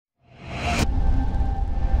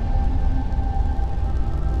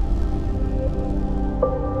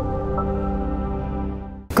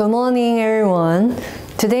Good morning, everyone.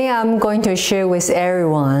 Today I'm going to share with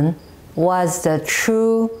everyone what's the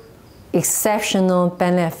true exceptional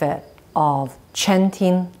benefit of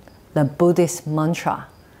chanting the Buddhist mantra.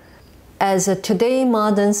 As a today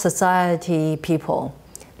modern society people,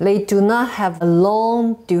 they do not have a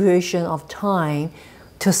long duration of time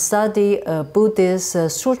to study a Buddhist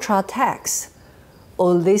sutra text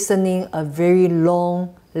or listening a very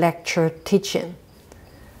long lecture teaching.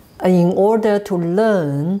 In order to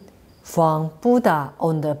learn from Buddha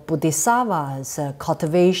on the Bodhisattva's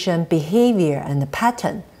cultivation behavior and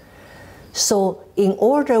pattern. So in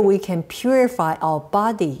order we can purify our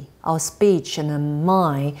body, our speech and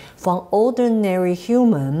mind from ordinary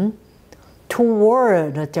human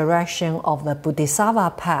toward the direction of the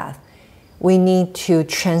Bodhisattva path, we need to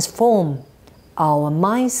transform our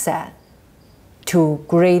mindset to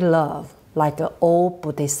great love, like all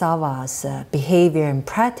Bodhisattvas' behavior and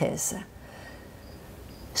practice.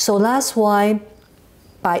 So that's why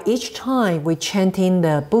by each time we chanting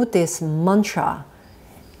the Buddhist mantra,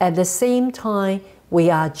 at the same time we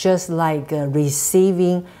are just like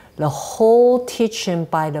receiving the whole teaching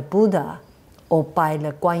by the Buddha or by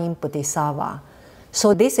the Guan Yin Bodhisattva.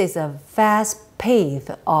 So this is a fast pace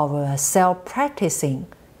of self-practicing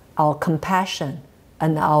our compassion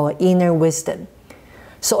and our inner wisdom.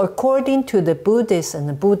 So according to the Buddhist and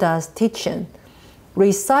the Buddha's teaching,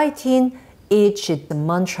 reciting each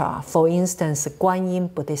mantra, for instance, Guan Yin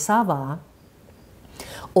Bodhisattva,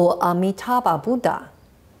 or Amitabha Buddha,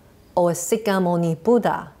 or Sikhamoni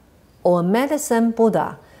Buddha, or Medicine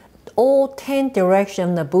Buddha, all 10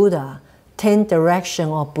 directions of Buddha, 10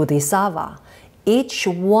 directions of Bodhisattva, each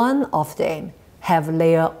one of them have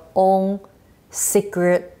their own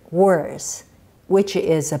secret words, which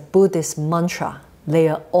is a Buddhist mantra,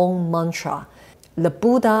 their own mantra. The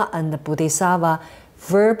Buddha and the Bodhisattva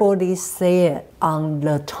verbally say it on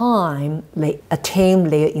the time they attain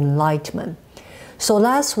their enlightenment. So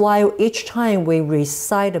that's why each time we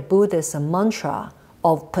recite the Buddhist mantra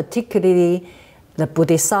of particularly the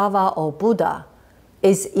Bodhisattva or Buddha,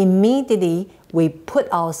 is immediately we put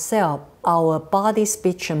ourselves, our body,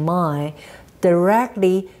 speech and mind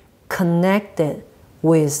directly connected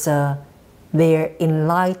with their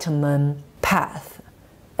enlightenment path.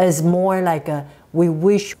 It's more like we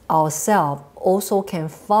wish ourselves also can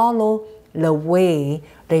follow the way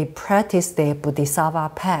they practice their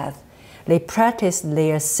Bodhisattva path. They practice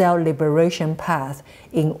their self-liberation path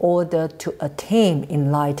in order to attain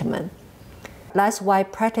enlightenment. That's why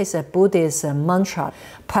practice a Buddhist mantra,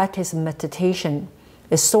 practice meditation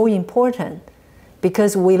is so important,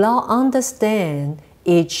 because without understand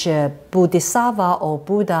each Bodhisattva or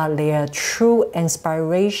Buddha, their true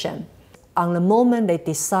inspiration, on the moment they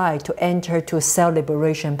decide to enter to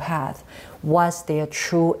self-liberation path, what's their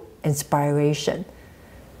true inspiration?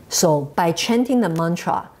 So by chanting the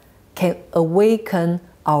mantra, can awaken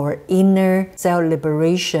our inner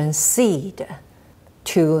self-liberation seed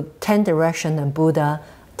to 10 directions of Buddha,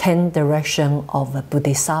 10 directions of the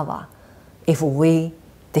Bodhisattva, if we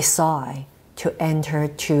decide to enter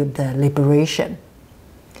to the liberation.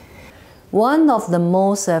 One of the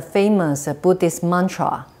most famous Buddhist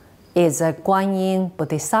mantra is a Guan Yin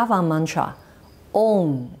Bodhisattva mantra,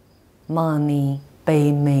 Om Mani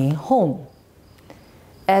Padme Hum.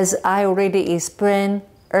 As I already explained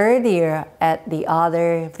earlier at the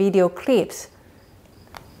other video clips,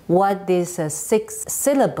 what these 6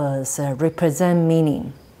 syllables represent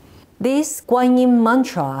meaning. This Guan Yin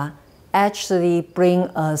mantra actually bring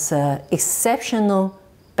us exceptional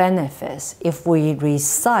benefits if we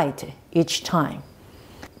recite each time.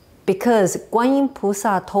 Because Guan Yin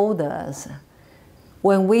Pusa told us,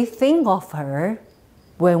 when we think of her,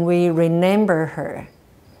 when we remember her,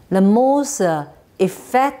 the most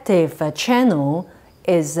effective channel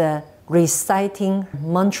is reciting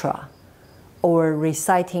mantra or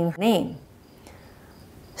reciting name.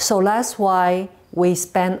 So that's why we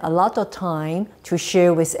spend a lot of time to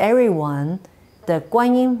share with everyone the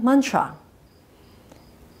Guan Yin mantra.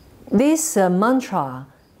 This mantra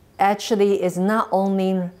actually is not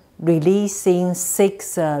only releasing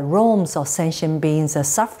 6 realms of sentient beings'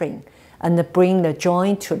 suffering and bring the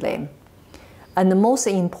joy to them. And the most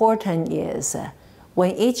important is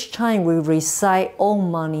when each time we recite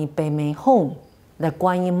Om Mani Padme Hum, the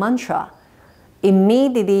Guan Yin mantra,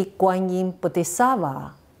 immediately Guan Yin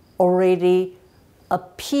Bodhisattva already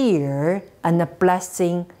appear and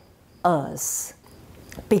blessing us.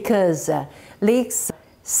 Because this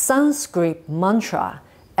Sanskrit mantra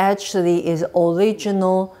actually is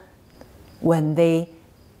original when they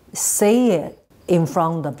say it in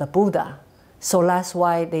front of the Buddha. So that's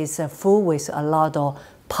why it's full with a lot of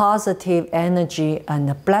positive energy and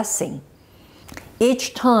a blessing.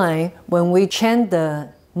 Each time when we chant the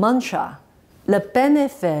mantra, the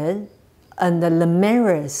benefit and the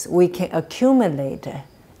merits we can accumulate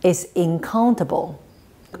is incountable.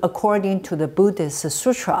 According to the Buddhist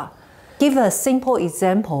Sutra, give a simple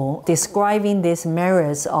example describing these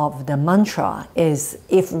merits of the mantra is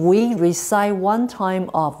if we recite one time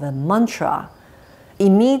of the mantra,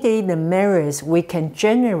 immediately the merits we can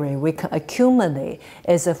generate, we can accumulate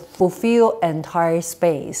is a fulfill entire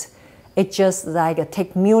space. It's just like it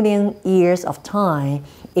take million years of time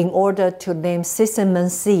in order to name system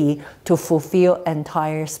C to fulfill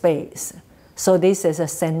entire space. So this is a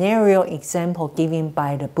scenario example given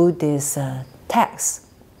by the Buddhist text.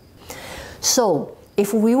 So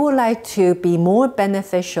if we would like to be more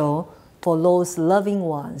beneficial for those loving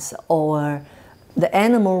ones or the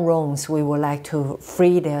animal realms, we would like to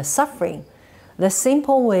free their suffering, the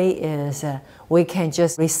simple way is we can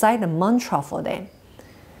just recite a mantra for them.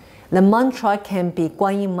 The mantra can be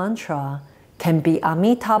guanyinmantra, can be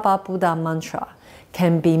Amitabha Buddha mantra,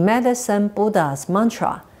 can be Medicine Buddha's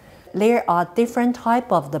mantra. There are different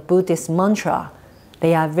types of the Buddhist mantra.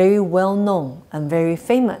 They are very well known and very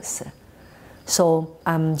famous. So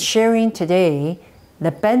I'm sharing today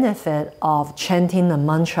the benefit of chanting the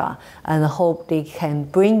mantra and hope they can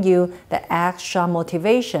bring you the extra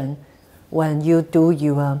motivation when you do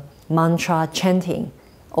your mantra chanting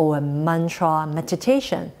or mantra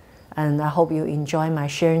meditation. And I hope you enjoy my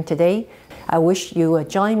sharing today. I wish you would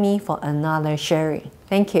join me for another sharing.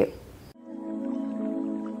 Thank you.